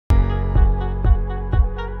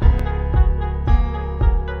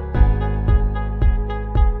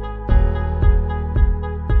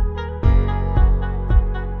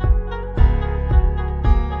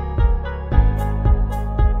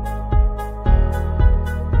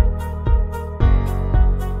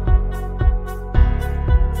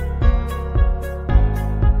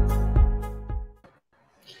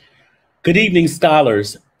Good evening,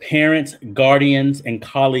 scholars, parents, guardians, and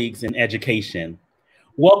colleagues in education.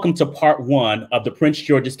 Welcome to part one of the Prince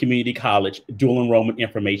George's Community College Dual Enrollment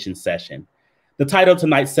Information Session. The title of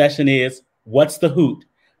tonight's session is, What's the Hoot?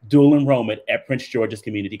 Dual Enrollment at Prince George's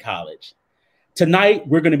Community College. Tonight,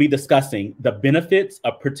 we're going to be discussing the benefits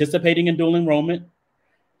of participating in dual enrollment,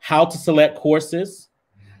 how to select courses,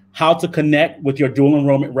 how to connect with your dual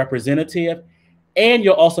enrollment representative, and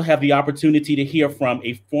you'll also have the opportunity to hear from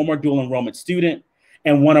a former dual enrollment student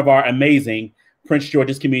and one of our amazing Prince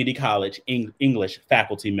George's Community College English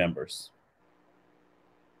faculty members.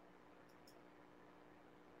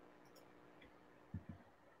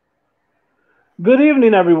 Good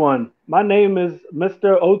evening, everyone. My name is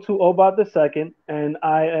Mr. O2 Obat II, and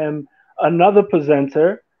I am another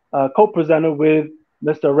presenter, co-presenter with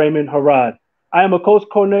Mr. Raymond Harad. I am a coach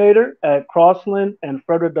coordinator at Crossland and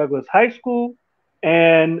Frederick Douglass High School,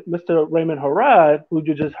 and Mr. Raymond Harad, who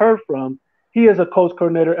you just heard from, he is a coach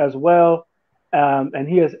coordinator as well, and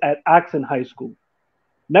he is at Oxon High School.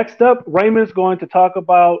 Next up, Raymond's going to talk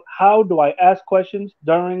about how do I ask questions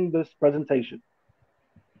during this presentation.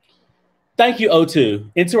 Thank you,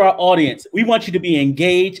 O2. And to our audience, we want you to be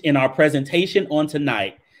engaged in our presentation on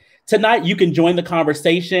tonight. Tonight, you can join the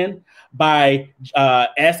conversation by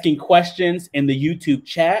asking questions in the YouTube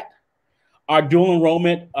chat. Our dual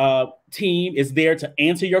enrollment team is there to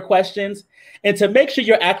answer your questions. And to make sure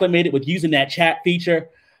you're acclimated with using that chat feature,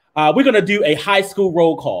 we're going to do a high school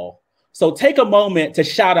roll call. So take a moment to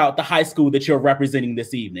shout out the high school that you're representing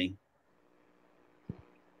this evening.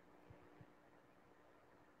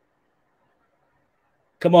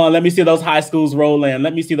 Come on, let me see those high schools roll in.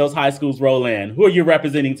 Let me see those high schools roll in. Who are you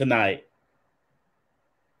representing tonight?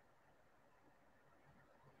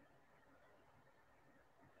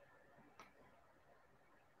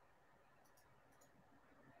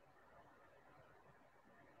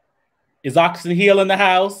 Is Oxon Hill in the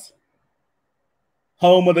house?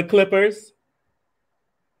 Home of the Clippers?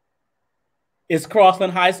 Is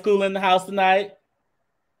Crossland High School in the house tonight?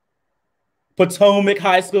 Potomac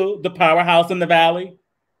High School, the powerhouse in the valley?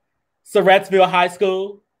 Surrattsville High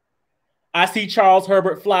School? I see Charles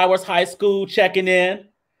Herbert Flowers High School checking in.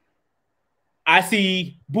 I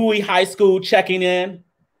see Bowie High School checking in.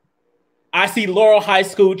 I see Laurel High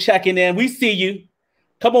School checking in. We see you.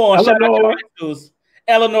 Come on, shout out your high schools.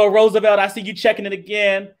 Eleanor Roosevelt, I see you checking in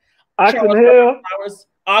again. Oxon Hill.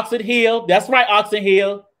 Oxon Hill. That's right, Oxon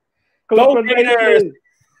Hill. Go Raiders.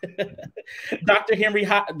 Dr.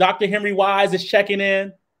 Henry Wise is checking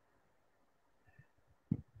in.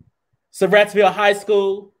 Surrattsville High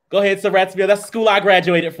School. Go ahead, Surrattsville. That's the school I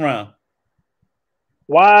graduated from.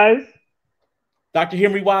 Wise. Dr.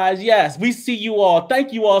 Henry Wise, yes. We see you all.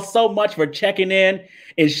 Thank you all so much for checking in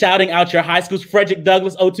and shouting out your high schools. Frederick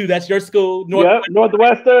Douglass, O2, that's your school.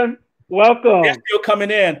 Northwestern. Welcome. They're still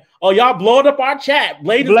coming in. Oh, y'all blowing up our chat.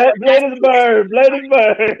 Bladensburg.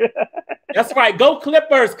 That's right. Go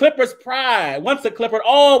Clippers. Clippers pride. Once a Clipper,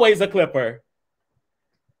 always a Clipper.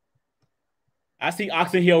 I see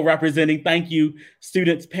Oxon Hill representing. Thank you,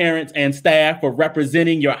 students, parents, and staff for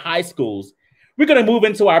representing your high schools. We're going to move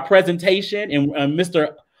into our presentation, and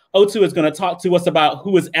Mr. O2 is going to talk to us about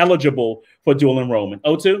who is eligible for dual enrollment.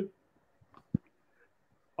 O2?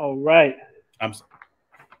 All right. I'm sorry.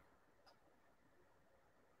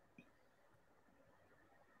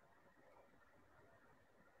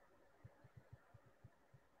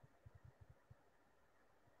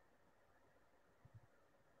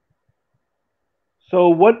 So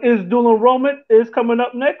what is dual enrollment is coming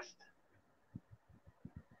up next.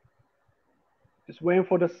 Just waiting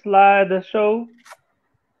for the slide to show.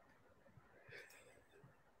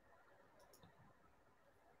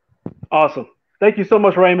 Awesome. Thank you so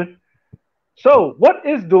much, Raymond. So what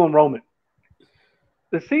is dual enrollment?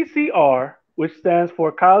 The CCR, which stands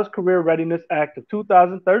for College Career Readiness Act of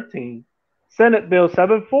 2013, Senate Bill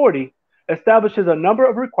 740, establishes a number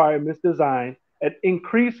of requirements designed at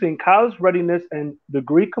increasing college readiness and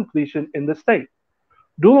degree completion in the state.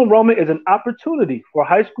 Dual enrollment is an opportunity for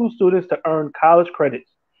high school students to earn college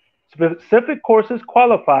credits. Specific courses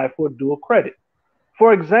qualify for dual credit.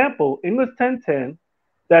 For example, English 1010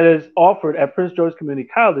 that is offered at Prince George's Community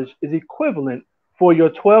College is equivalent for your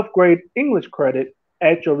 12th grade English credit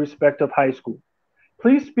at your respective high school.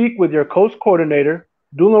 Please speak with your coach coordinator,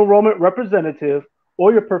 dual enrollment representative,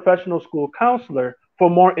 or your professional school counselor for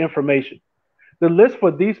more information. The list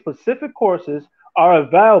for these specific courses are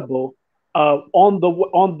available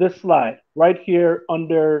on this slide right here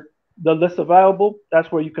under the list available. That's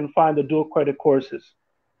where you can find the dual credit courses.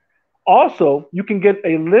 Also, you can get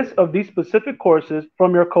a list of these specific courses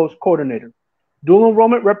from your coach coordinator, dual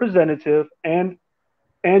enrollment representative, and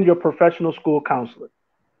and your professional school counselor.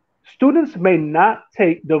 Students may not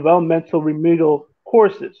take developmental remedial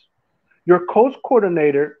courses. Your course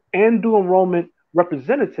coordinator and dual enrollment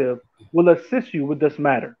representative will assist you with this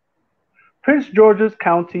matter. Prince George's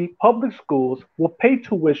County Public Schools will pay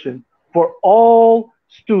tuition for all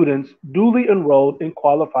students duly enrolled in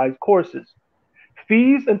qualified courses.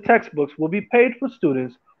 Fees and textbooks will be paid for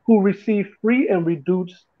students who receive free and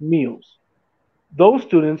reduced meals. Those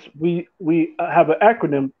students, we have an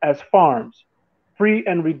acronym as FARMS, free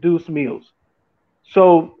and reduced meals.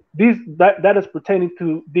 So that is pertaining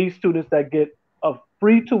to these students that get a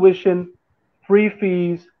free tuition, free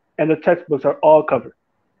fees, and the textbooks are all covered.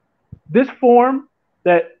 This form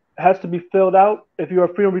that has to be filled out if you're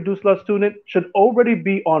a free and reduced lunch student should already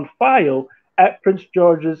be on file at Prince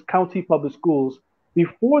George's County Public Schools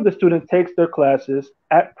before the student takes their classes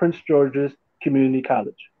at Prince George's Community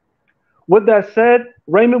College. With that said,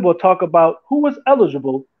 Raymond will talk about who is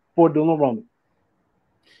eligible for dual enrollment.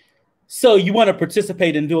 So you want to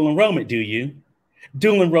participate in dual enrollment, do you?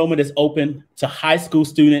 Dual enrollment is open to high school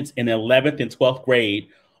students in 11th and 12th grade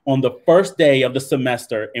on the first day of the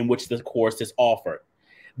semester in which the course is offered.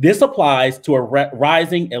 This applies to a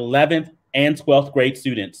rising 11th and 12th grade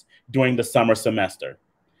students during the summer semester.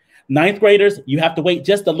 9th graders, you have to wait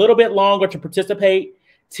just a little bit longer to participate.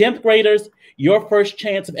 10th graders, your first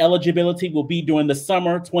chance of eligibility will be during the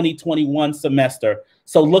summer 2021 semester,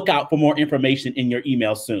 so look out for more information in your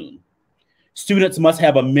email soon. Students must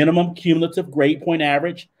have a minimum cumulative grade point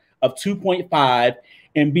average of 2.5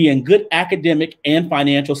 and be in good academic and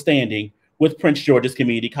financial standing with Prince George's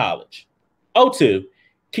Community College. O2,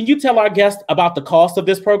 can you tell our guests about the cost of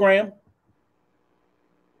this program?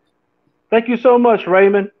 Thank you so much,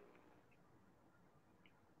 Raymond.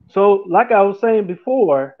 So like I was saying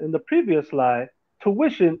before in the previous slide,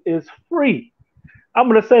 tuition is free. I'm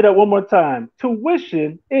going to say that one more time.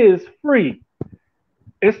 Tuition is free.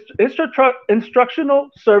 Instructional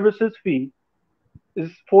services fee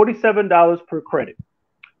is $47 per credit.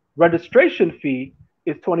 Registration fee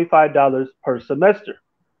is $25 per semester.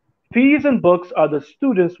 Fees and books are the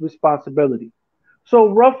student's responsibility. So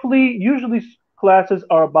roughly, usually classes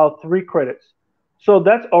are about 3 credits. So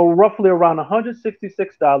that's roughly around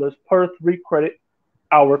 $166 per 3 credit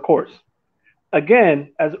hour course.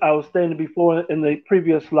 Again, as I was stating before in the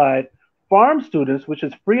previous slide, farm students, which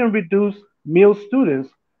is free and reduced meal students,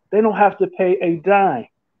 they don't have to pay a dime.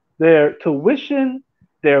 Their tuition,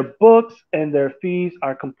 their books, and their fees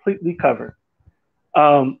are completely covered.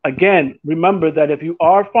 Again, remember that if you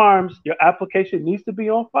are farms, your application needs to be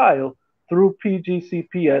on file through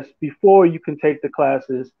PGCPS before you can take the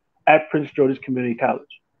classes at Prince George's Community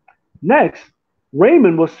College. Next,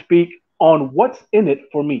 Raymond will speak on what's in it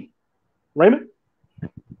for me. Raymond?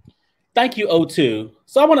 Thank you, O2.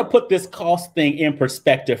 So I want to put this cost thing in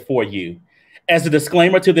perspective for you. As a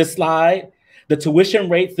disclaimer to this slide, the tuition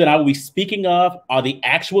rates that I will be speaking of are the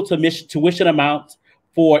actual tuition amounts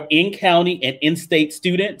for in-county and in-state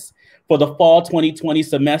students for the fall 2020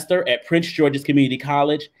 semester at Prince George's Community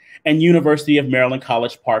College and University of Maryland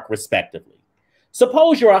College Park, respectively.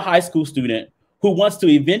 Suppose you're a high school student who wants to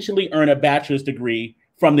eventually earn a bachelor's degree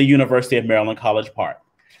from the University of Maryland College Park.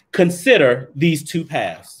 Consider these 2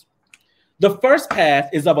 paths. The first path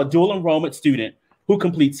is of a dual enrollment student who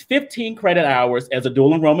completes 15 credit hours as a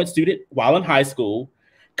dual enrollment student while in high school,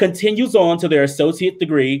 continues on to their associate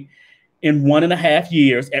degree in 1.5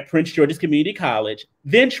 years at Prince George's Community College,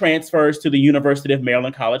 then transfers to the University of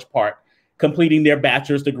Maryland College Park, completing their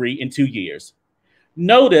bachelor's degree in 2 years.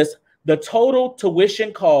 Notice the total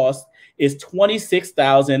tuition cost is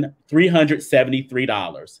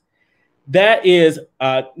 $26,373. That is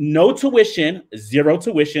no tuition, 0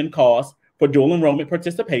 tuition cost for dual enrollment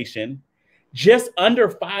participation, just under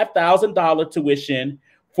 $5,000 tuition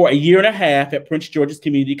for 1.5 years at Prince George's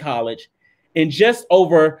Community College, and just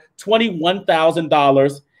over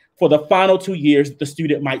 $21,000 for the final 2 years that the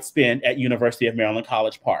student might spend at University of Maryland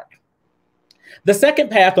College Park. The second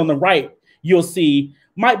path on the right, you'll see,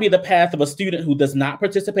 might be the path of a student who does not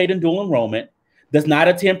participate in dual enrollment, does not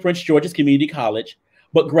attend Prince George's Community College,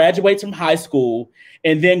 but graduates from high school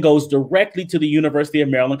and then goes directly to the University of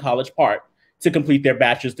Maryland College Park to complete their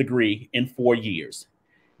bachelor's degree in 4 years.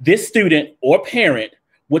 This student or parent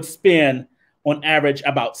would spend on average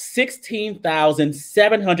about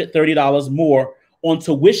 $16,730 more on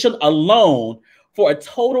tuition alone for a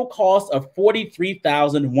total cost of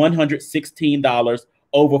 $43,116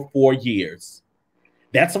 over 4 years.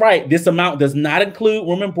 That's right. This amount does not include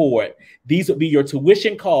room and board. These would be your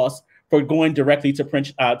tuition costs for going directly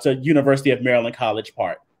to University of Maryland College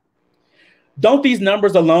Park. Don't these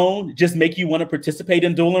numbers alone just make you want to participate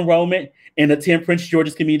in dual enrollment and attend Prince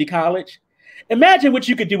George's Community College? Imagine what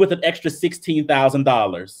you could do with an extra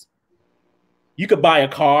 $16,000. You could buy a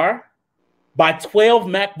car, buy 12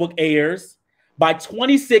 MacBook Airs, buy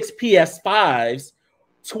 26 PS5s,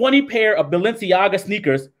 20 pair of Balenciaga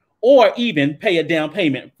sneakers, or even pay a down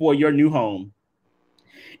payment for your new home.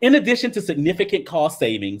 In addition to significant cost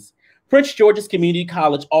savings, Prince George's Community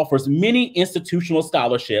College offers many institutional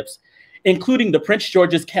scholarships, including the Prince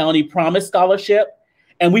George's County Promise Scholarship,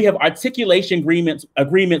 and we have articulation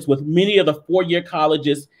agreements with many of the four-year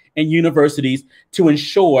colleges and universities to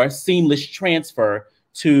ensure seamless transfer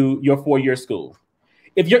to your four-year school.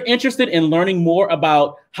 If you're interested in learning more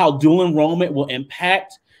about how dual enrollment will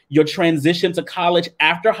impact your transition to college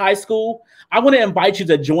after high school, I want to invite you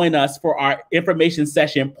to join us for our information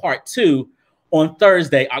session part 2 on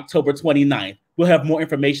Thursday, October 29th. We'll have more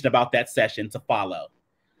information about that session to follow.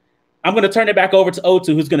 I'm going to turn it back over to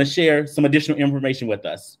Otu, who's going to share some additional information with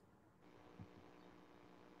us.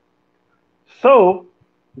 So,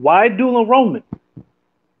 why dual enrollment?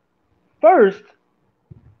 First,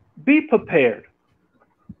 be prepared.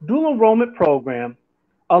 Dual enrollment program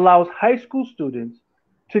allows high school students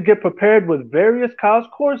to get prepared with various college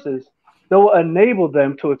courses that will enable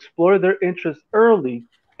them to explore their interests early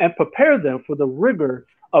and prepare them for the rigor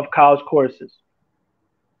of college courses.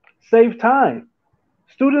 Save time.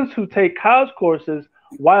 Students who take college courses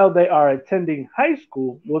while they are attending high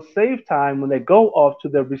school will save time when they go off to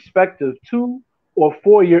their respective 2- or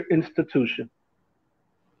 4-year institution.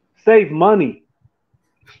 Save money.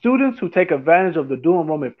 Students who take advantage of the dual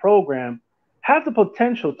enrollment program have the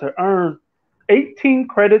potential to earn 18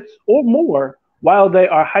 credits or more while they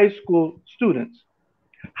are high school students.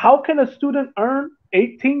 How can a student earn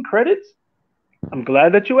 18 credits? I'm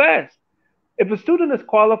glad that you asked. If a student is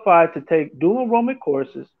qualified to take dual enrollment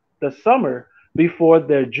courses the summer before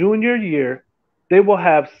their junior year, they will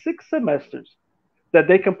have 6 semesters that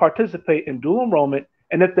they can participate in dual enrollment,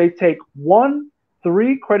 and if they take one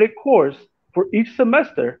 3-credit course for each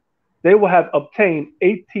semester, they will have obtained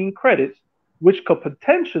 18 credits, which could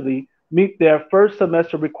potentially meet their first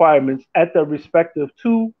semester requirements at their respective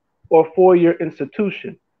 2- or 4-year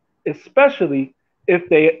institution, especially if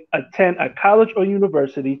they attend a college or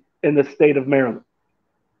university in the state of Maryland.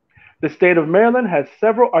 The state of Maryland has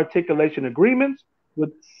several articulation agreements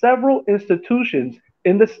with several institutions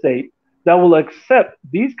in the state that will accept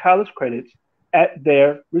these college credits at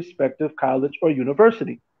their respective college or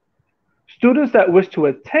university. Students that wish to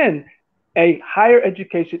attend a higher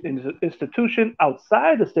education institution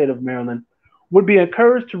outside the state of Maryland would be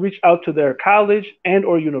encouraged to reach out to their college and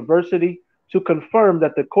or university to confirm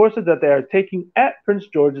that the courses that they are taking at Prince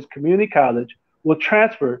George's Community College will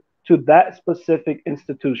transfer to that specific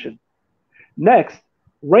institution. Next,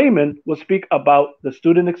 Raymond will speak about the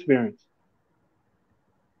student experience.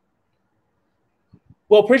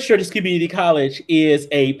 Well, Prince George's Community College is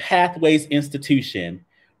a pathways institution.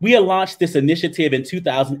 We had launched this initiative in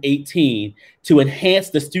 2018 to enhance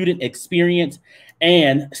the student experience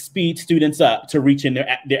and speed students up to reaching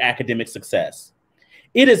their academic success.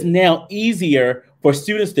 It is now easier for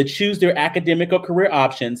students to choose their academic or career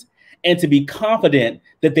options and to be confident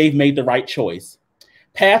that they've made the right choice.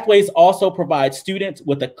 Pathways also provide students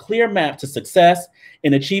with a clear map to success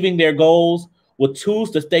in achieving their goals, with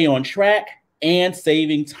tools to stay on track and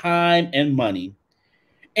saving time and money.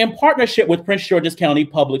 In partnership with Prince George's County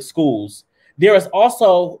Public Schools, there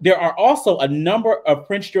are also a number of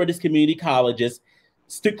Prince George's Community Colleges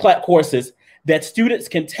courses that students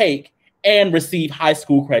can take and receive high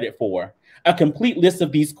school credit for. A complete list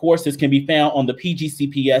of these courses can be found on the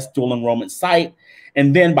PGCPS dual enrollment site,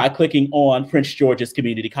 and then by clicking on Prince George's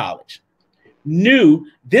Community College. New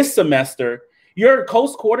this semester, your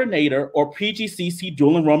course coordinator or PGCC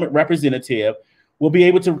dual enrollment representative will be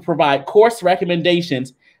able to provide course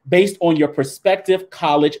recommendations based on your prospective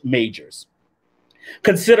college majors.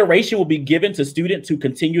 Consideration will be given to students who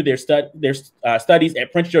continue their studies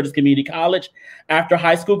at Prince George's Community College after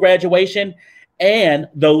high school graduation, and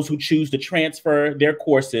those who choose to transfer their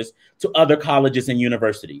courses to other colleges and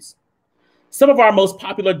universities. Some of our most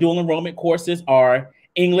popular dual enrollment courses are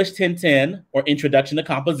English 1010, or Introduction to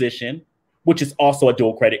Composition, which is also a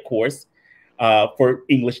dual credit course for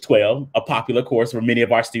English 12, a popular course for many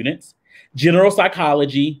of our students, General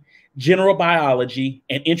Psychology, General Biology,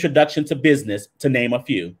 and Introduction to Business, to name a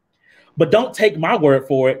few. But don't take my word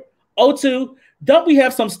for it. O2, don't we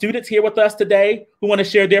have some students here with us today who want to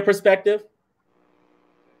share their perspective?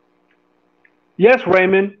 Yes,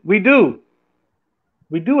 Raymond, we do.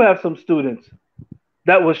 We do have some students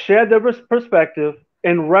that will share their perspective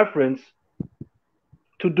in reference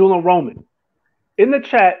to dual enrollment. In the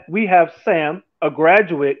chat, we have Sam, a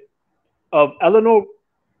graduate of Eleanor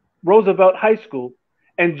Roosevelt High School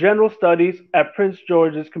and General Studies at Prince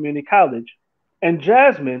George's Community College, and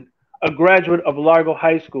Jasmine, a graduate of Largo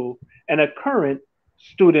High School and a current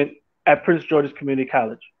student at Prince George's Community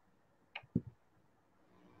College.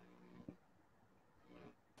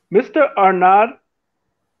 Mr. Arnaud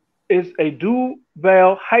is a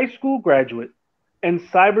Duval High School graduate and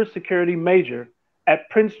cybersecurity major at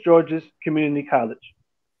Prince George's Community College.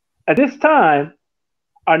 At this time,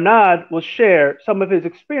 Arnaud will share some of his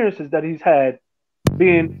experiences that he's had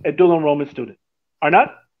being a dual enrollment student.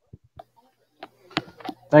 Arnaud?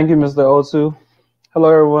 Thank you, Mr. Otu. Hello,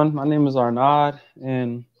 everyone. My name is Arnaud,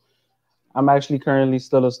 and I'm actually currently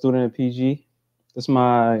still a student at PG. This is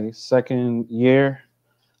my second year.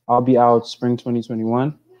 I'll be out spring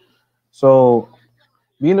 2021. So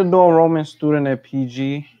being a dual enrollment student at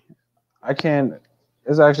PG,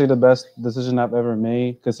 it's actually the best decision I've ever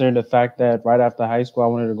made, considering the fact that right after high school, I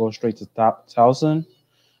wanted to go straight to Towson.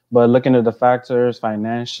 But looking at the factors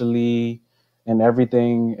financially and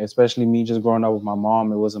everything, especially me just growing up with my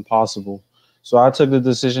mom, it wasn't possible. So I took the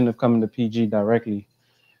decision of coming to PG directly.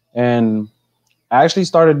 And I actually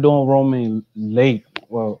started dual enrollment late.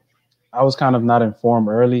 Well, I was kind of not informed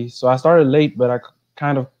early. So I started late, but I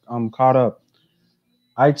kind of caught up.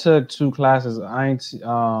 I took two classes.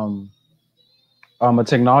 A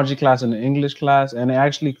technology class and an English class, and it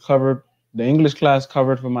actually covered, the English class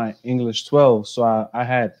covered for my English 12. So I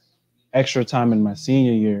had extra time in my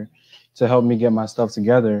senior year to help me get my stuff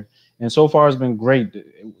together. And so far it's been great.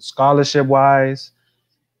 Scholarship wise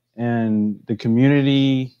and the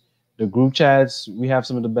community, the group chats, we have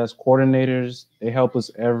some of the best coordinators. They help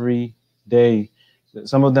us every day.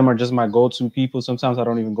 Some of them are just my go-to people. Sometimes I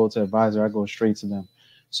don't even go to advisor, I go straight to them.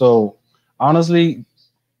 So honestly,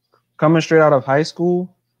 coming straight out of high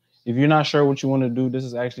school, if you're not sure what you want to do, this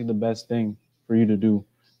is actually the best thing for you to do,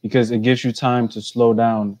 because it gives you time to slow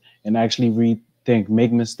down and actually rethink,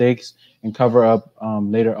 make mistakes, and cover up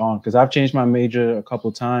later on. Because I've changed my major a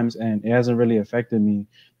couple times and it hasn't really affected me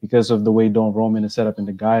because of the way dual enrollment is set up in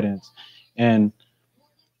the guidance. And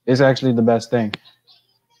it's actually the best thing.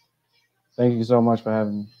 Thank you so much for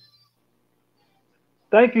having me.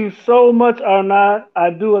 Thank you so much, Arnaud. I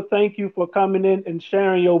do a thank you for coming in and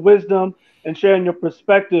sharing your wisdom and sharing your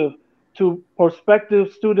perspective to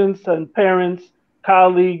prospective students and parents,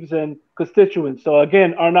 colleagues, and constituents. So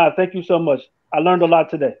again, Arnaud, thank you so much. I learned a lot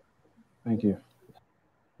today. Thank you.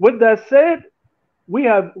 With that said, we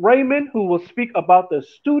have Raymond, who will speak about the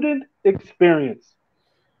student experience.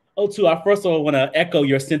 Otu, I first of all want to echo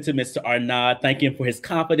your sentiments to Arnaud, thank him for his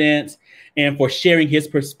confidence and for sharing his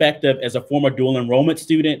perspective as a former dual enrollment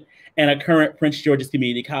student and a current Prince George's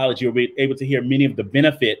Community College. You'll be able to hear many of the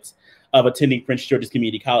benefits of attending Prince George's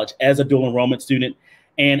Community College as a dual enrollment student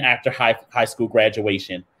and after high school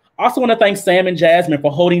graduation. I also want to thank Sam and Jasmine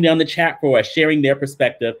for holding down the chat for us, sharing their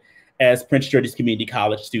perspective as Prince George's Community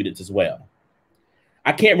College students as well.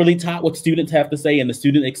 I can't really top what students have to say in the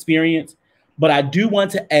student experience, but I do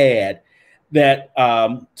want to add that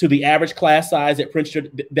to the average class size at Prince George,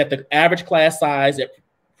 that the average class size at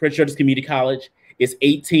Prince George's Community College is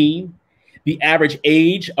 18. The average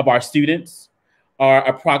age of our students are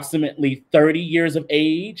approximately 30 years of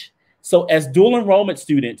age. So as dual enrollment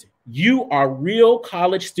students, you are real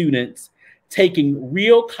college students taking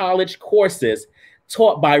real college courses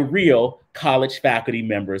taught by real college faculty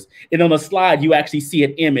members. And on the slide, you actually see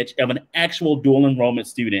an image of an actual dual enrollment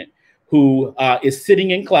student who is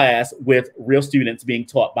sitting in class with real students being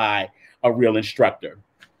taught by a real instructor.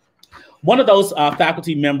 One of those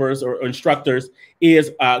faculty members or instructors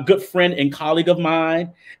is a good friend and colleague of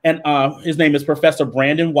mine, and his name is Professor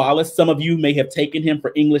Brandon Wallace. Some of you may have taken him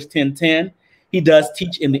for English 1010. He does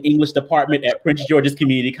teach in the English department at Prince George's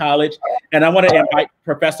Community College, and I want to invite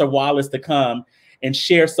Professor Wallace to come and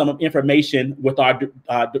share some information with our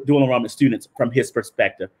dual enrollment students from his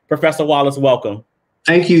perspective. Professor Wallace, welcome.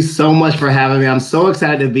 Thank you so much for having me. I'm so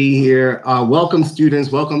excited to be here. Welcome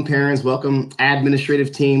students, welcome parents, welcome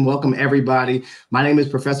administrative team, welcome everybody. My name is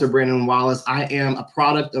Professor Brandon Wallace. I am a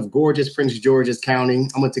product of gorgeous Prince George's County.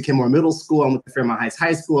 I went to Kenmore Middle School, I went to Fairmont Heights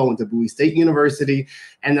High School, I went to Bowie State University,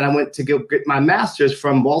 and then I went to get my master's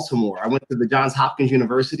from Baltimore. I went to the Johns Hopkins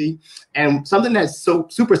University, and something that's so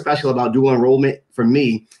super special about dual enrollment for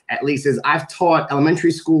me, at least, is I've taught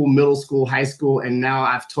elementary school, middle school, high school, and now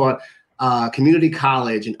I've taught community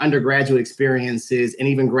college and undergraduate experiences and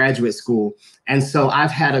even graduate school. And so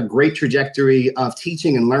I've had a great trajectory of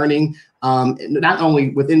teaching and learning, not only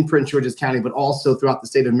within Prince George's County, but also throughout the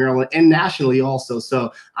state of Maryland and nationally also.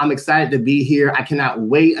 So I'm excited to be here. I cannot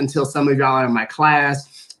wait until some of y'all are in my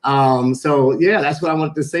class. So yeah, that's what I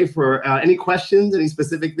wanted to say. For any questions, any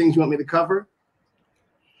specific things you want me to cover?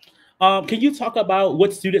 Can you talk about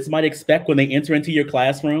what students might expect when they enter into your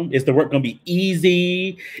classroom? Is the work going to be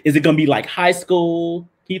easy? Is it going to be like high school?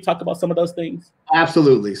 Can you talk about some of those things?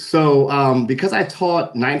 Absolutely. So because I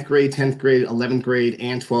taught 9th grade, 10th grade, 11th grade,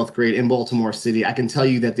 and 12th grade in Baltimore City, I can tell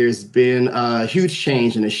you that there's been a huge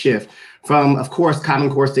change and a shift from, of course, Common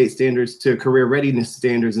Core state standards to career readiness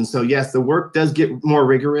standards. And so, yes, the work does get more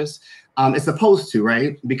rigorous. It's supposed to,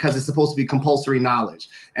 right? Because it's supposed to be compulsory knowledge.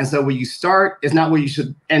 And so where you start is not where you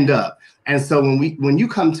should end up. And so when you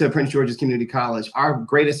come to Prince George's Community College, our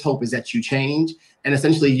greatest hope is that you change. And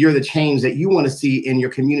essentially, you're the change that you want to see in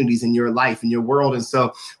your communities, in your life, in your world. And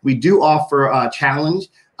so we do offer a challenge.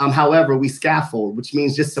 However, we scaffold, which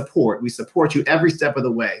means just support. We support you every step of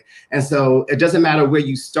the way. And so it doesn't matter where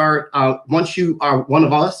you start. Once you are one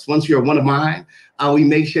of us, once you're one of mine, we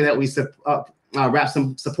make sure that we wrap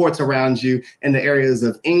some supports around you in the areas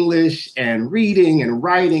of English and reading and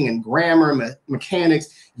writing and grammar,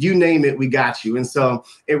 mechanics, you name it, we got you. And so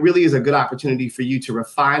it really is a good opportunity for you to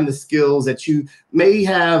refine the skills that you may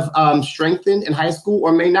have strengthened in high school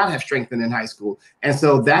or may not have strengthened in high school. And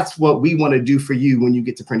so that's what we want to do for you when you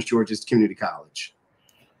get to Prince George's Community College.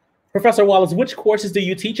 Professor Wallace, which courses do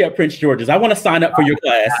you teach at Prince George's? I want to sign up for your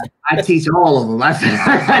class. I teach all of them.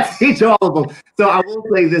 I teach all of them. So I will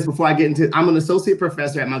say this before I get into it. I'm an associate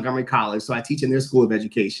professor at Montgomery College, so I teach in their School of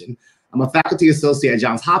Education. I'm a faculty associate at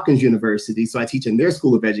Johns Hopkins University, so I teach in their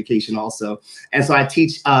School of Education also. And so I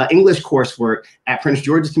teach English coursework at Prince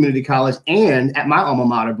George's Community College and at my alma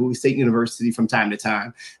mater, Bowie State University, from time to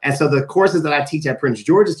time. And so the courses that I teach at Prince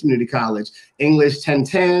George's Community College, English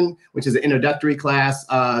 1010, which is an introductory class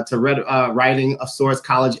to writing of sorts,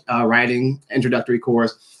 college writing introductory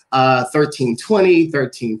course. 1320,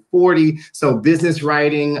 1340. So business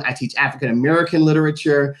writing, I teach African-American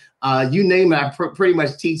literature, you name it, I pretty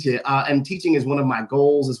much teach it. And teaching is one of my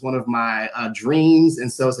goals, it's one of my dreams.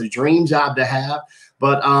 And so it's a dream job to have.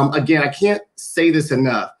 But again, I can't say this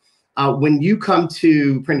enough. When you come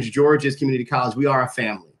to Prince George's Community College, we are a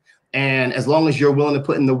family. And as long as you're willing to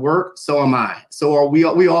put in the work, so am I. So are we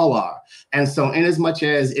all are. And so in as much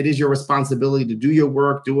as it is your responsibility to do your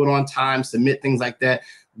work, do it on time, submit things like that,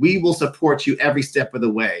 we will support you every step of the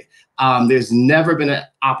way. There's never been an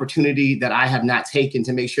opportunity that I have not taken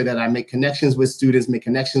to make sure that I make connections with students, make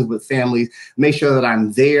connections with families, make sure that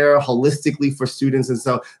I'm there holistically for students. And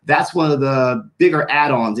so that's one of the bigger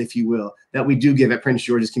add-ons, if you will, that we do give at Prince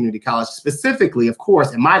George's Community College, specifically, of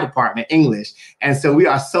course, in my department, English. And so we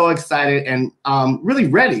are so excited and really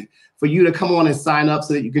ready for you to come on and sign up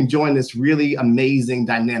so that you can join this really amazing,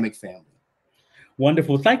 dynamic family.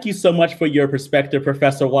 Wonderful. Thank you so much for your perspective,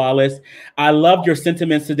 Professor Wallace. I loved your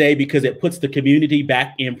sentiments today because it puts the community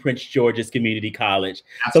back in Prince George's Community College.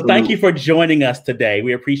 Absolutely. So thank you for joining us today.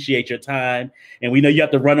 We appreciate your time. And we know you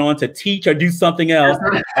have to run on to teach or do something else.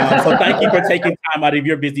 So thank you for taking time out of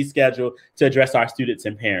your busy schedule to address our students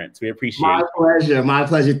and parents. We appreciate it. My pleasure. My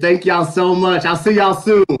pleasure. Thank y'all so much. I'll see y'all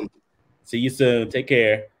soon. See you soon. Take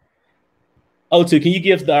care. O2, can you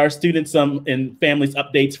give our students and families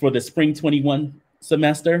updates for the spring 21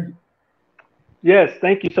 semester? Yes,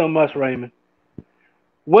 thank you so much, Raymond.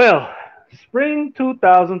 Well, spring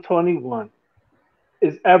 2021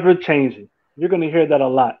 is ever changing. You're going to hear that a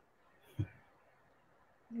lot.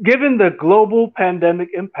 Given the global pandemic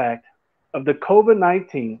impact of the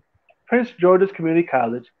COVID-19, Prince George's Community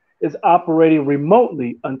College is operating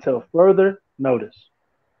remotely until further notice.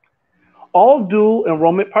 All dual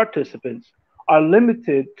enrollment participants are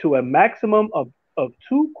limited to a maximum of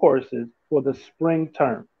 2 courses for the spring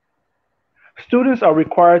term. Students are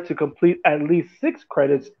required to complete at least 6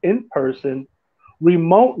 credits in person,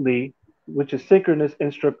 remotely, which is synchronous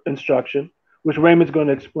instruction, which Raymond's going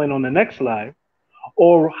to explain on the next slide,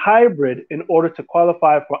 or hybrid in order to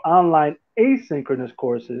qualify for online asynchronous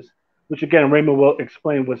courses, which again, Raymond will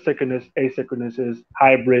explain what synchronous, asynchronous is,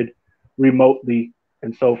 hybrid, remotely,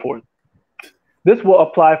 and so forth. This will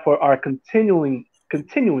apply for our continuing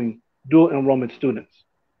dual enrollment students.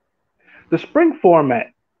 The spring format,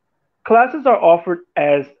 classes are offered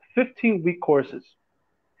as 15-week courses.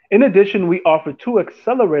 In addition, we offer 2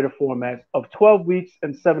 accelerator formats of 12 weeks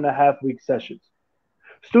and 7.5-week sessions.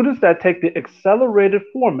 Students that take the accelerated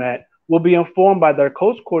format will be informed by their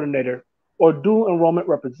course coordinator or dual enrollment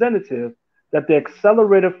representative that the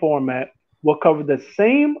accelerated format will cover the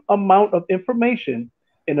same amount of information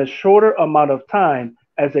in a shorter amount of time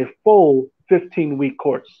as a full 15-week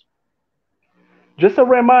course. Just a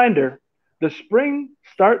reminder, the spring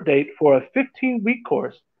start date for a 15-week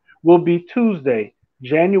course will be Tuesday,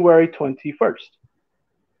 January 21st.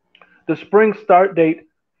 The spring start date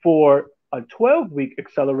for a 12-week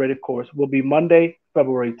accelerated course will be Monday,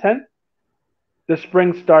 February 10th. The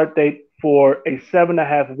spring start date for a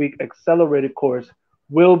 7.5-week accelerated course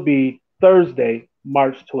will be Thursday,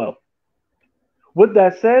 March 12th. With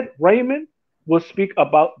that said, Raymond will speak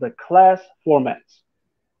about the class formats.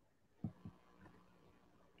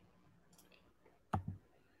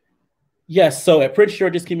 Yes, so at Prince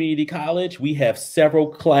George's Community College, we have several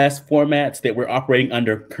class formats that we're operating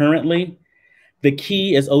under currently. The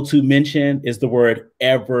key, as O2 mentioned, is the word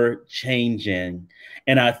ever changing.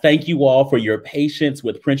 And I thank you all for your patience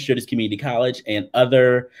with Prince George's Community College and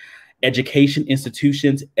other education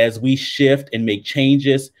institutions as we shift and make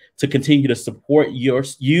changes to continue to support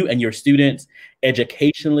you and your students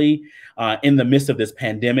educationally in the midst of this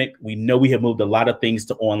pandemic. We know we have moved a lot of things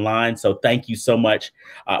to online, so thank you so much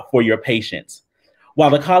for your patience. While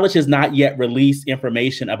the college has not yet released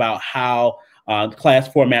information about how class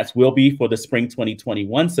formats will be for the spring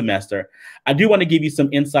 2021 semester, I do want to give you some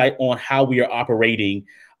insight on how we are operating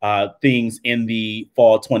things in the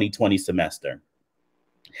fall 2020 semester.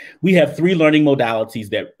 We have 3 learning modalities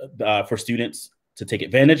that for students to take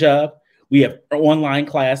advantage of. We have online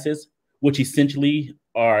classes, which essentially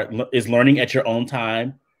is learning at your own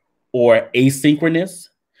time, or asynchronous.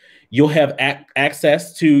 You'll have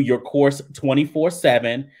access to your course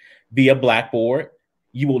 24/7 via Blackboard.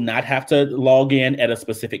 You will not have to log in at a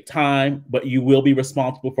specific time, but you will be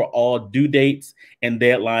responsible for all due dates and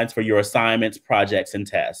deadlines for your assignments, projects, and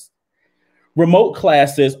tests. Remote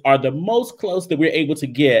classes are the most close that we're able to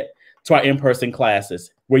get to our in-person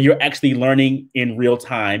classes, where you're actually learning in real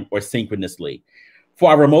time or synchronously. For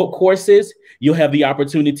our remote courses, you'll have the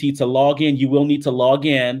opportunity to log in. You will need to log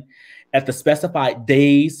in at the specified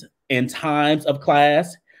days and times of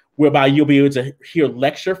class, whereby you'll be able to hear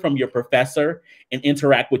lecture from your professor and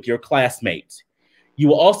interact with your classmates. You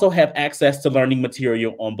will also have access to learning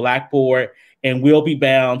material on Blackboard and will be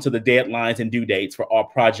bound to the deadlines and due dates for all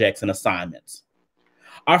projects and assignments.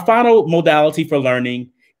 Our final modality for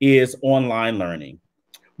learning is online learning,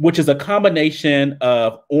 which is a combination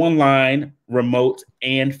of online, remote,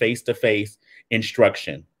 and face-to-face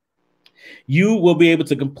instruction. You will be able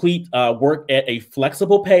to complete work at a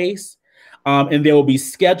flexible pace, and there will be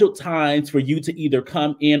scheduled times for you to either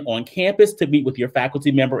come in on campus to meet with your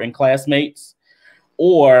faculty member and classmates,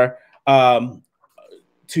 or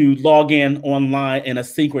to log in online in a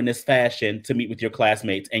synchronous fashion to meet with your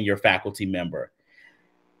classmates and your faculty member.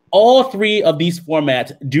 All 3 of these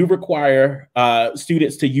formats do require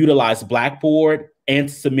students to utilize Blackboard and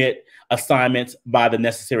submit assignments by the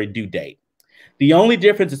necessary due date. The only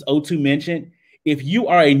difference, as O2 mentioned, if you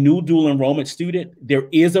are a new dual enrollment student, there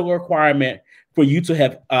is a requirement for you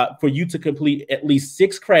to complete at least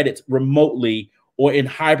 6 credits remotely or in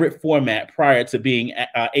hybrid format prior to being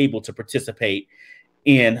able to participate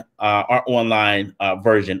in our online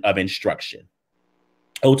version of instruction.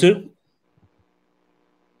 O2?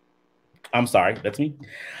 I'm sorry, that's me.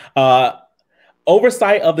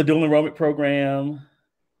 Oversight of the dual enrollment program.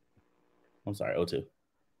 I'm sorry, O2.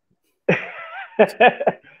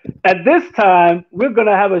 At this time, we're going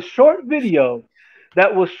to have a short video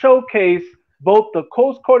that will showcase both the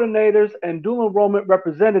course coordinators and dual enrollment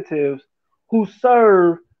representatives who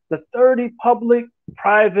serve the 30 public,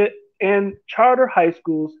 private, and charter high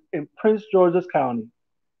schools in Prince George's County.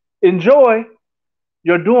 Enjoy.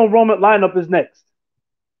 Your dual enrollment lineup is next.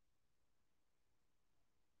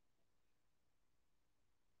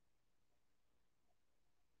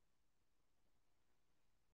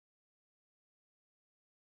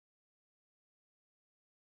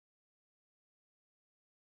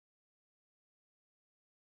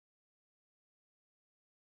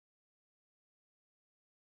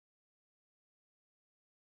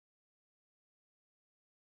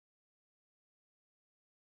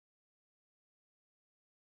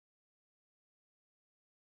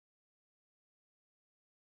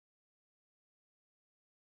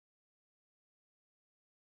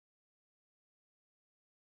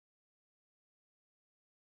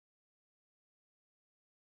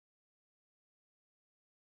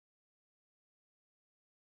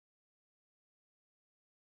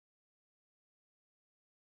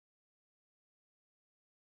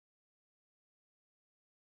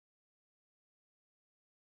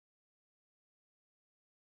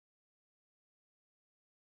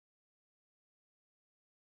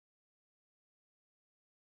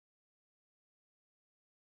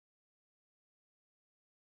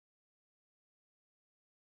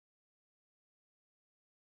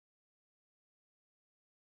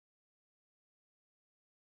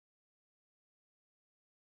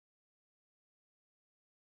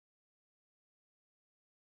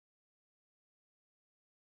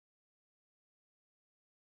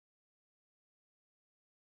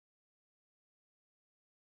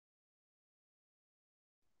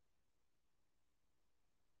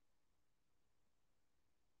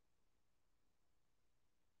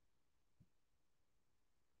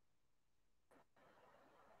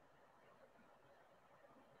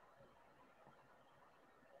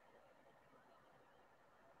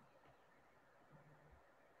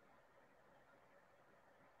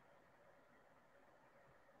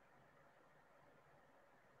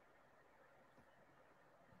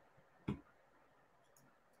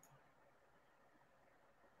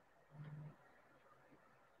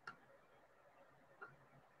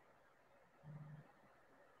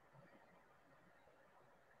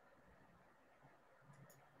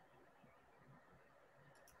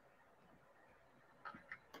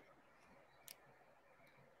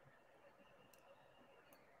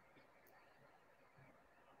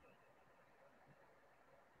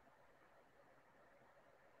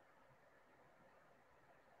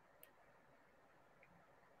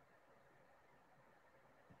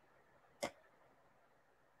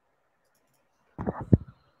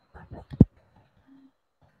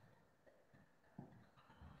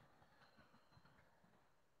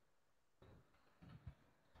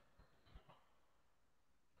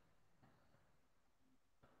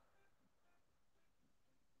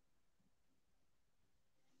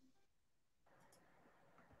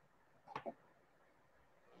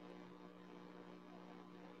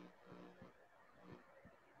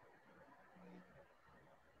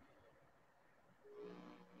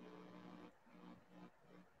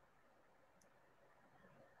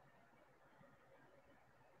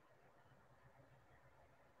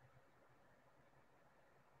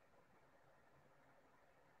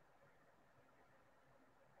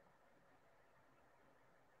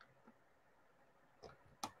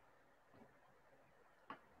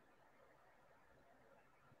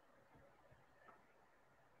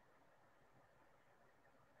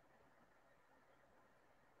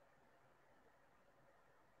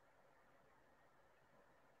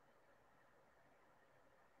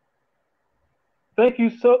 Thank you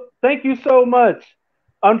so much.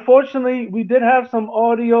 Unfortunately, we did have some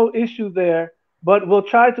audio issue there, but we'll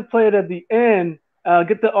try to play it at the end.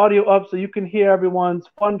 Get the audio up so you can hear everyone's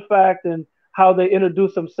fun fact and how they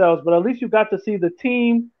introduce themselves. But at least you got to see the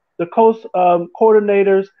team, the coast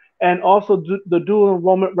coordinators, and also the dual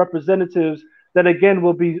enrollment representatives that again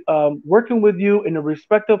will be working with you in the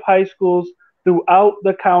respective high schools throughout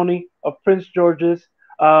the county of Prince George's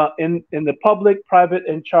in the public, private,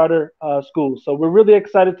 and charter schools. So we're really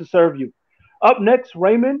excited to serve you. Up next,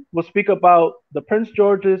 Raymond will speak about the Prince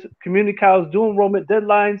George's Community College dual enrollment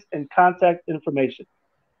deadlines and contact information.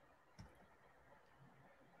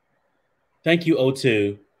 Thank you,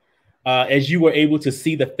 O2. As you were able to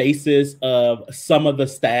see the faces of some of the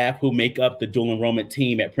staff who make up the dual enrollment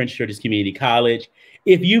team at Prince George's Community College,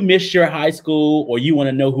 if you missed your high school or you want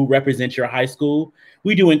to know who represents your high school,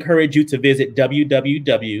 we do encourage you to visit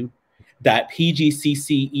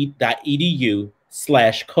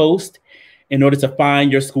www.pgcc.edu/coast in order to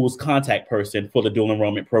find your school's contact person for the dual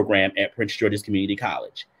enrollment program at Prince George's Community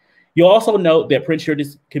College. You'll also note that Prince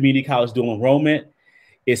George's Community College dual enrollment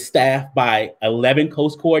is staffed by 11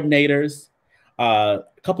 coast coordinators, a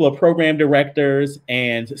couple of program directors,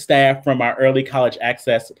 and staff from our early college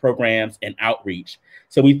access programs and outreach.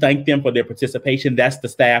 So we thank them for their participation. That's the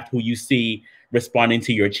staff who you see responding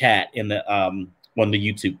to your chat in the on the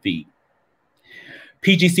YouTube feed.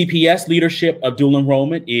 PGCPS leadership of dual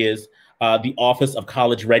enrollment is the Office of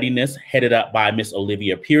College Readiness, headed up by Miss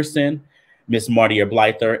Olivia Pearson, Miss Martia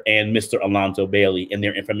Blyther, and Mr. Alonzo Bailey, and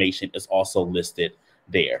their information is also listed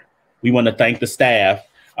there. We want to thank the staff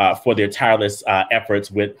for their tireless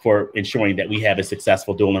efforts for ensuring that we have a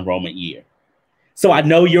successful dual enrollment year. So I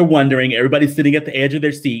know you're wondering, everybody's sitting at the edge of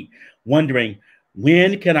their seat, wondering,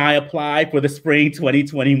 when can I apply for the spring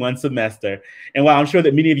 2021 semester? And while I'm sure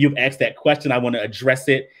that many of you have asked that question, I want to address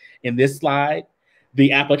it in this slide.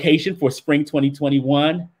 The application for spring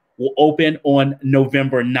 2021 will open on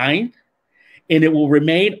November 9th, and it will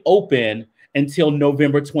remain open until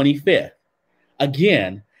November 25th.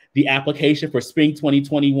 Again, the application for spring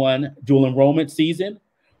 2021 dual enrollment season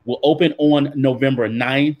will open on November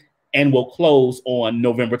 9th and will close on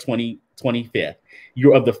November 25th.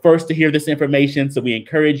 You're of the first to hear this information, so we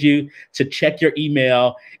encourage you to check your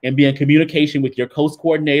email and be in communication with your coast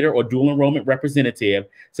coordinator or dual enrollment representative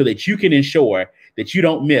so that you can ensure that you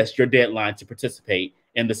don't miss your deadline to participate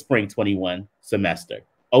in the spring 21 semester.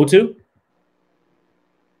 O2?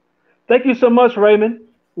 Thank you so much, Raymond.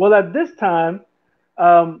 Well, at this time,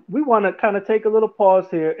 we want to kind of take a little pause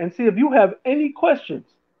here and see if you have any questions.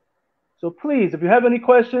 So please, if you have any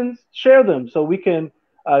questions, share them so we can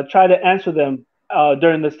try to answer them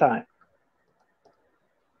during this time.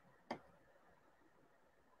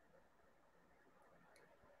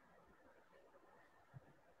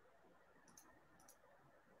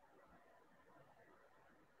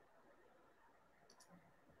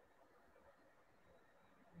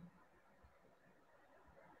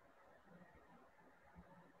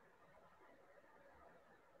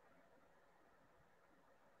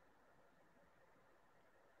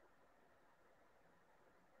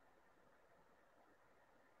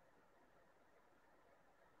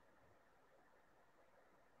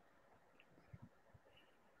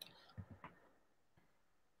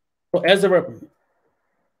 So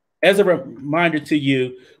as a reminder to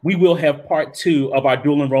you, we will have part 2 of our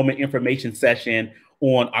dual enrollment information session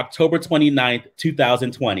on October 29th,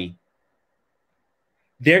 2020.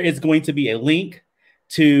 There is going to be a link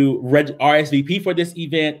to RSVP for this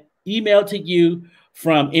event emailed to you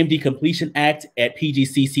from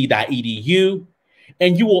mdcompletionact@pgcc.edu.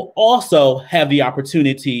 And you will also have the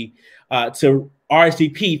opportunity to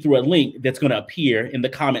RSVP through a link that's going to appear in the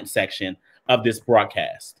comment section of this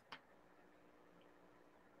broadcast.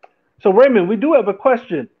 So Raymond, we do have a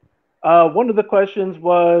question. One of the questions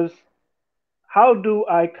was, how do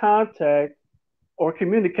I contact or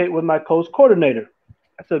communicate with my coast coordinator?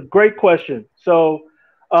 That's a great question. So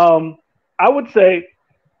I would say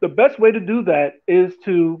the best way to do that is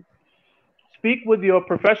to speak with your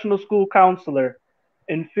professional school counselor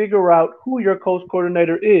and figure out who your coast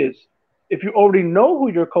coordinator is. If you already know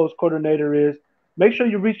who your coast coordinator is, make sure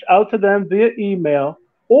you reach out to them via email,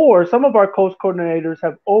 or some of our coast coordinators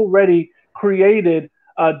have already created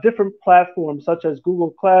different platforms such as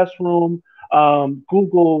Google Classroom,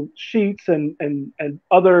 Google Sheets, and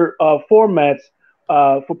other formats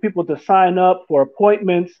for people to sign up for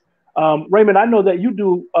appointments. Raymond, I know that you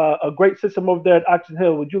do a great system over there at Oxon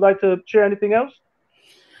Hill. Would you like to share anything else?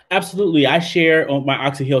 Absolutely. I share on my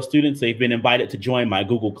Oxon Hill students. They've been invited to join my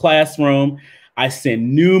Google Classroom. I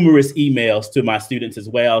send numerous emails to my students as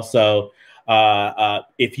well. So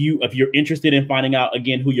If you're interested in finding out,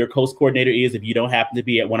 again, who your coast coordinator is, if you don't happen to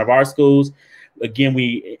be at one of our schools, again,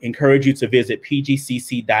 we encourage you to visit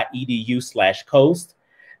pgcc.edu/coast.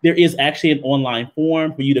 There is actually an online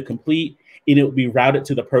form for you to complete, and it will be routed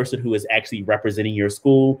to the person who is actually representing your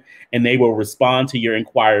school, and they will respond to your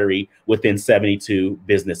inquiry within 72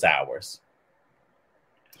 business hours.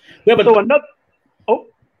 So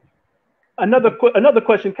another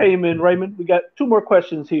question came in, Raymond. We got two more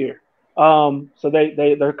questions here. So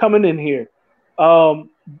they're coming in here. The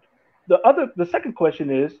second question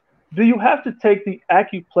is, do you have to take the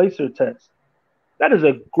AccuPlacer test? That is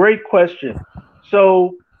a great question.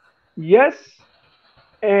 So yes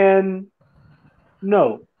and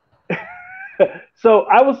no. So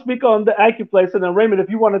I will speak on the AccuPlacer, and then Raymond, if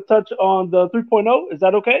you want to touch on the 3.0, is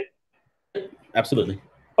that okay? Absolutely.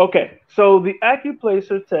 Okay, so the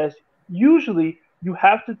AccuPlacer test, usually you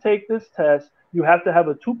have to take this test. You have to have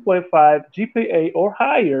a 2.5 GPA or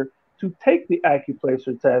higher to take the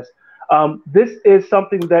AccuPlacer test. This is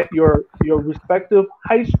something that your respective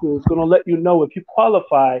high school is going to let you know if you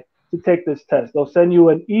qualify to take this test. They'll send you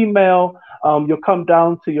an email. You'll come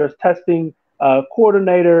down to your testing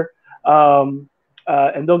coordinator, and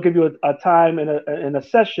they'll give you a time in a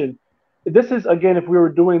session. This is, again, if we were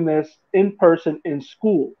doing this in person in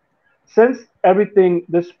school. Since everything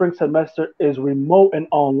this spring semester is remote and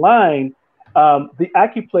online, the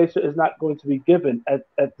AccuPlacer is not going to be given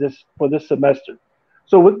for this semester.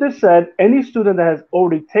 So with this said, any student that has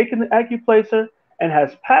already taken the AccuPlacer and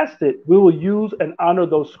has passed it, we will use and honor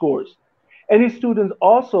those scores. Any students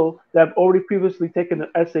also that have already previously taken the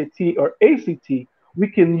SAT or ACT, we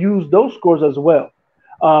can use those scores as well.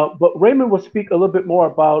 But Raymond will speak a little bit more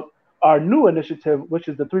about our new initiative, which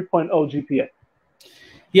is the 3.0 GPA.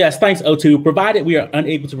 Yes, thanks, O2. Provided we are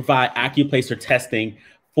unable to provide AccuPlacer testing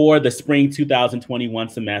for the spring 2021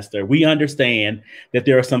 semester, we understand that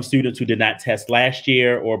there are some students who did not test last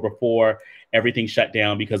year or before everything shut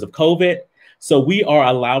down because of COVID. So we are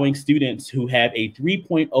allowing students who have a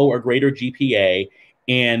 3.0 or greater GPA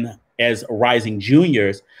and as rising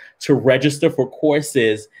juniors to register for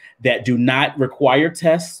courses that do not require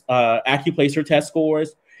tests, AccuPlacer test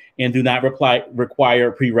scores, and do not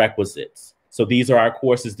require prerequisites. So these are our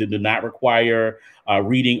courses that do not require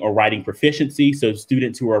reading or writing proficiency. So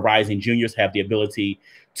students who are rising juniors have the ability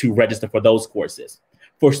to register for those courses.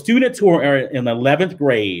 For students who are in 11th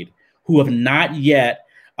grade who have not yet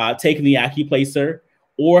taken the AccuPlacer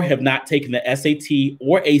or have not taken the SAT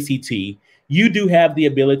or ACT, you do have the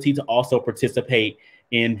ability to also participate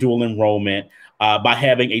in dual enrollment by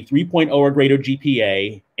having a 3.0 or greater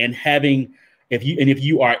GPA and having, if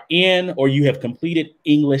you are in or you have completed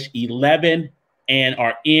English 11 and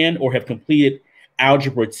are in or have completed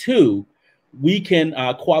Algebra 2, we can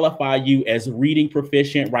qualify you as reading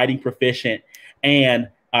proficient, writing proficient, and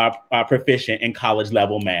proficient in college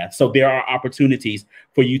level math. So there are opportunities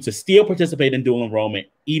for you to still participate in dual enrollment,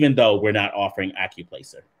 even though we're not offering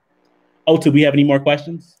AccuPlacer. Do we have any more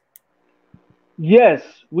questions? Yes,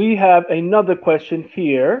 we have another question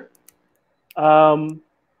here.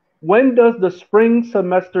 When does the spring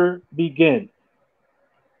semester begin?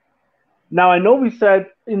 Now, I know we said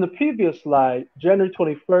in the previous slide, January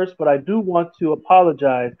 21st, but I do want to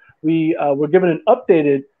apologize. We were given an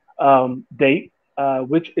updated date,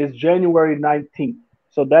 which is January 19th.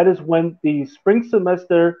 So that is when the spring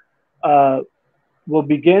semester will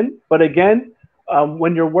begin. But again,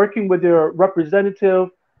 when you're working with your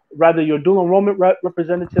representative, rather your dual enrollment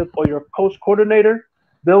representative or your coach coordinator,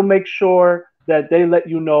 they'll make sure that they let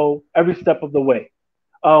you know every step of the way.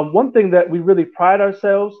 One thing that we really pride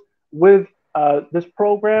ourselves with this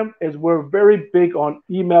program is we're very big on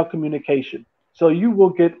email communication. So you will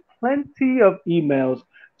get plenty of emails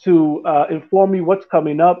to inform you what's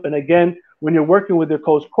coming up. And again, when you're working with your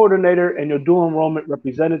coach coordinator and your dual enrollment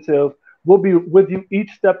representative, we'll be with you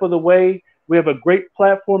each step of the way. We have a great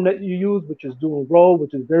platform that you use, which is Dual Enroll,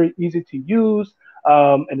 which is very easy to use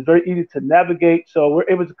and very easy to navigate. So we're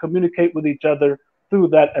able to communicate with each other through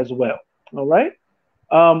that as well. All right.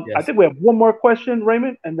 Yes. I think we have one more question,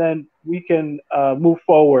 Raymond, and then we can move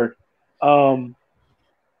forward. Another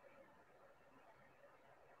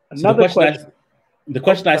question. The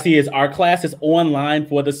question I see is, our class is online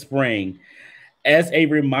for the spring. As a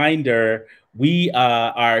reminder, we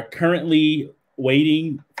are currently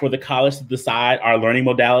waiting for the college to decide our learning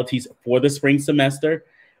modalities for the spring semester,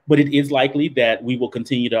 but it is likely that we will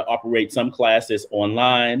continue to operate some classes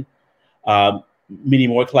online, many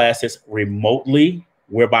more classes remotely,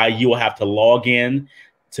 whereby you will have to log in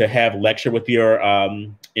to have lecture with your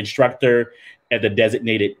instructor at the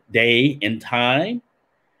designated day and time.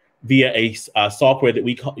 via a software that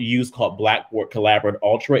we use called Blackboard Collaborate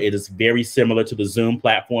Ultra. It is very similar to the Zoom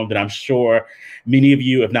platform that I'm sure many of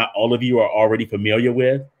you, if not all of you, are already familiar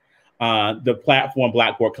with. The platform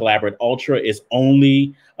Blackboard Collaborate Ultra is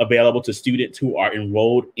only available to students who are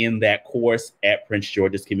enrolled in that course at Prince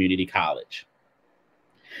George's Community College.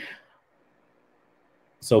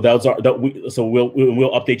 So those are so we'll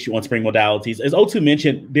update you on spring modalities. As O2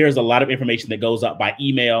 mentioned, there's a lot of information that goes up by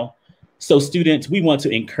email. So students, we want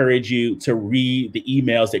to encourage you to read the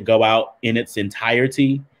emails that go out in its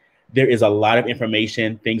entirety. There is a lot of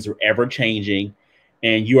information. Things are ever changing,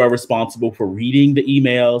 and you are responsible for reading the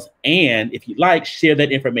emails. And if you'd like, share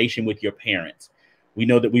that information with your parents. We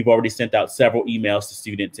know that we've already sent out several emails to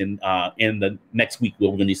students, in the next week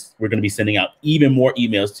we're going to be sending out even more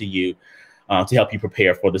emails to you to help you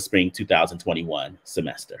prepare for the spring 2021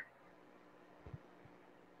 semester.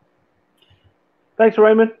 Thanks,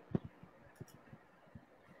 Raymond.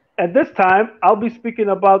 At this time, I'll be speaking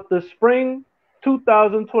about the spring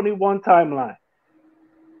 2021 timeline.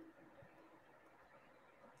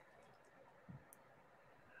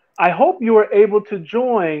 I hope you were able to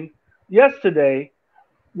join yesterday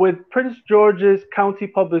with Prince George's County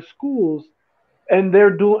Public Schools and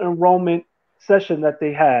their dual enrollment session that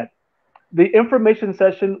they had. The information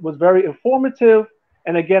session was very informative.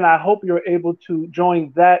 And again, I hope you're able to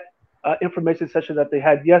join that information session that they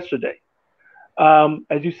had yesterday.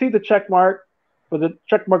 As you see the check mark, for the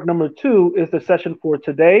check mark number 2 is the session for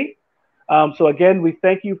today. So again, we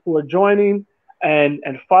thank you for joining and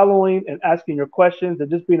following and asking your questions and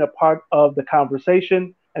just being a part of the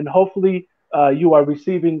conversation. And hopefully you are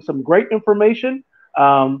receiving some great information.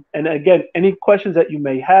 And again, any questions that you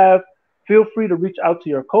may have, feel free to reach out to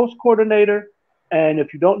your course coordinator. And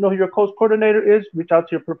if you don't know who your course coordinator is, reach out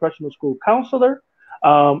to your professional school counselor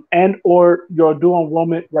and or your dual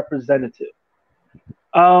enrollment representative.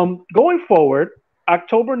 Going forward,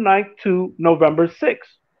 October 9th to November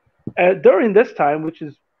 6th. During this time, which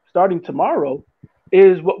is starting tomorrow,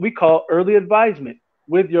 is what we call early advisement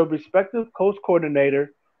with your respective course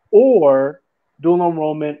coordinator or dual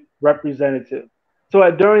enrollment representative. So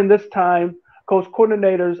during this time, course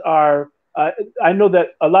coordinators are, I know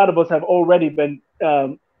that a lot of us have already been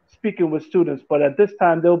speaking with students, but at this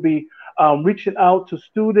time they'll be reaching out to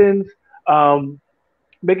students,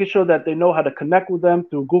 making sure that they know how to connect with them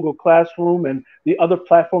through Google Classroom and the other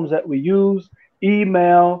platforms that we use,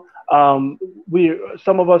 email.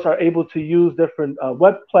 Some of us are able to use different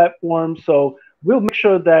web platforms. So we'll make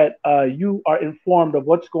sure that you are informed of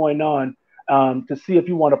what's going on to see if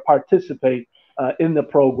you want to participate in the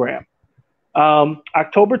program.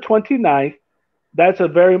 October 29th, that's a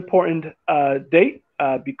very important date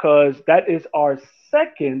because that is our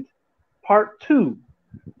second part 2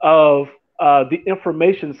 of the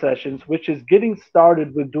information sessions, which is getting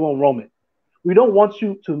started with dual enrollment. We don't want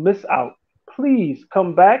you to miss out. Please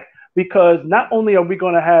come back because not only are we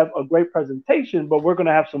going to have a great presentation, but we're going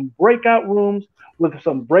to have some breakout rooms with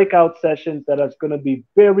some breakout sessions that are going to be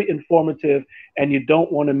very informative and you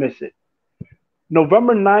don't want to miss it.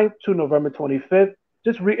 November 9th to November 25th,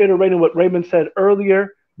 just reiterating what Raymond said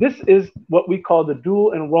earlier, this is what we call the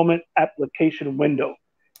dual enrollment application window.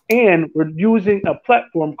 And we're using a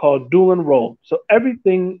platform called Dual Enroll. So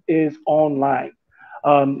everything is online.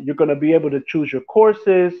 You're going to be able to choose your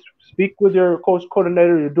courses, speak with your course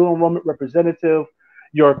coordinator, your dual enrollment representative.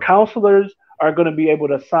 Your counselors are going to be able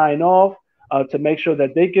to sign off to make sure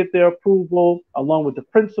that they get their approval along with the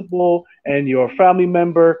principal and your family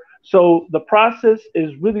member. So the process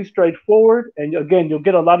is really straightforward. And again, you'll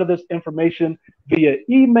get a lot of this information via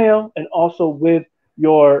email and also with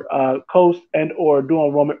your course and or dual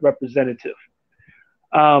enrollment representative.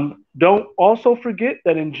 Don't also forget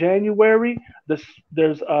that in January,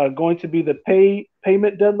 there's going to be the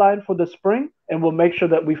payment deadline for the spring, and we'll make sure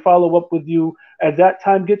that we follow up with you as that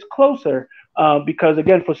time gets closer. Because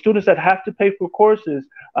again, for students that have to pay for courses,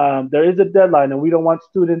 there is a deadline, and we don't want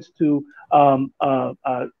students to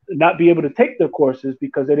not be able to take their courses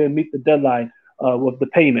because they didn't meet the deadline with the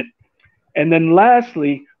payment. And then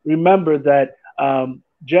lastly, remember that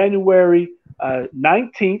January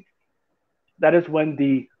 19th, that is when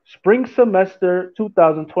the spring semester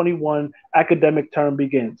 2021 academic term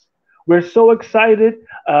begins. We're so excited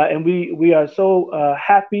and we are so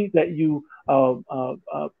happy that you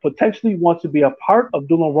potentially want to be a part of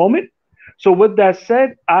dual enrollment. So with that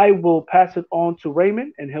said, I will pass it on to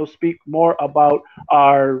Raymond and he'll speak more about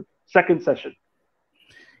our second session.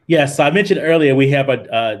 Yes, so I mentioned earlier we have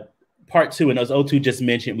a part 2, and as O2 just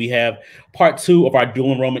mentioned, we have part 2 of our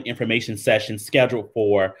dual enrollment information session scheduled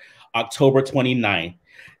for October 29th.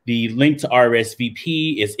 The link to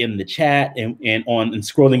RSVP is in the chat and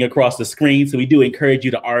scrolling across the screen. So we do encourage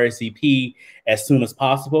you to RSVP as soon as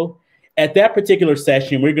possible. At that particular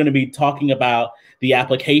session, we're going to be talking about the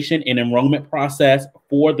application and enrollment process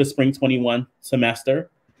for the spring 21 semester.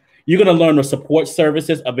 You're going to learn the support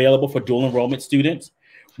services available for dual enrollment students.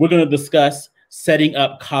 We're going to discuss setting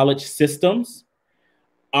up college systems,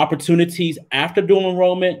 opportunities after dual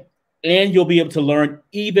enrollment, and you'll be able to learn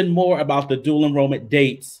even more about the dual enrollment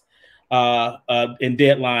dates and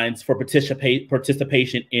deadlines for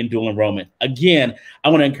participation in dual enrollment. Again, I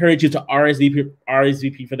want to encourage you to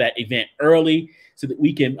RSVP for that event early so that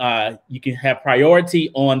we can you can have priority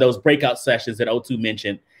on those breakout sessions that O2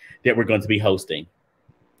 mentioned that we're going to be hosting.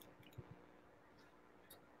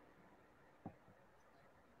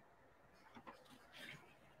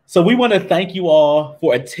 So we want to thank you all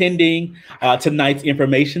for attending tonight's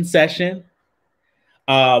information session.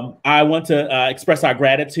 I want to express our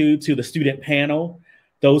gratitude to the student panel,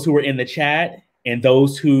 those who were in the chat, and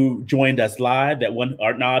those who joined us live,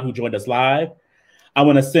 who joined us live. I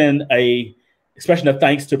want to send a expression of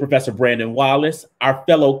thanks to Professor Brandon Wallace, our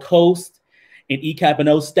fellow COAST and ECAP and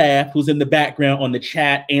O staff who's in the background on the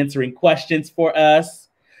chat answering questions for us.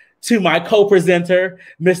 To my co-presenter,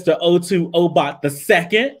 Mr. O2 Obot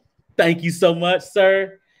II. Thank you so much,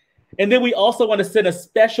 sir. And then we also want to send a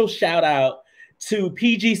special shout out to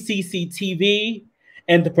PGCC TV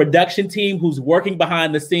and the production team who's working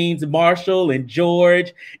behind the scenes, Marshall and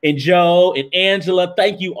George and Joe and Angela.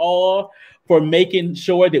 Thank you all for making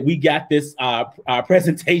sure that we got this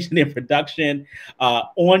presentation and production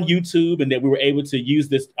on YouTube and that we were able to use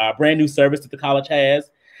this brand new service that the college has.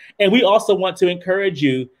 And we also want to encourage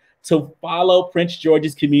you to follow Prince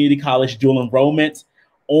George's Community College Dual Enrollment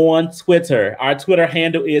on Twitter. Our Twitter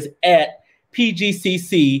handle is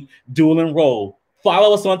 @PGCC Dual Enroll.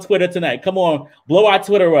 Follow us on Twitter tonight. Come on, blow our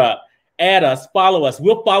Twitter up. Add us, follow us.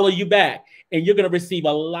 We'll follow you back. And you're going to receive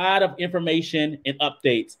a lot of information and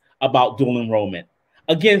updates about dual enrollment.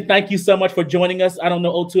 Again, thank you so much for joining us. I don't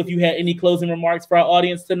know, O2, if you had any closing remarks for our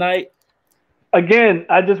audience tonight. Again,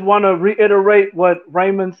 I just want to reiterate what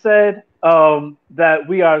Raymond said, that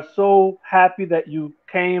we are so happy that you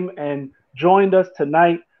came and joined us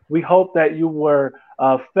tonight. We hope that you were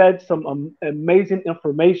fed some amazing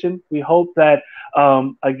information. We hope that,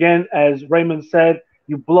 again, as Raymond said,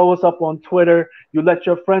 you blow us up on Twitter. You let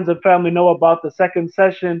your friends and family know about the second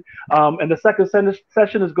session. And the second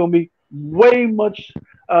session is going to be way much,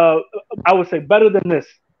 I would say, better than this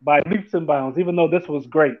by leaps and bounds, even though this was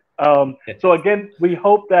great. So again, we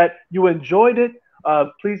hope that you enjoyed it.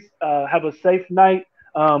 Please have a safe night.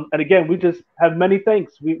 And again, we just have many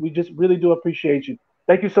thanks. We just really do appreciate you.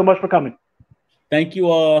 Thank you so much for coming. Thank you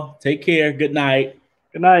all. Take care. Good night.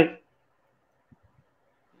 Good night.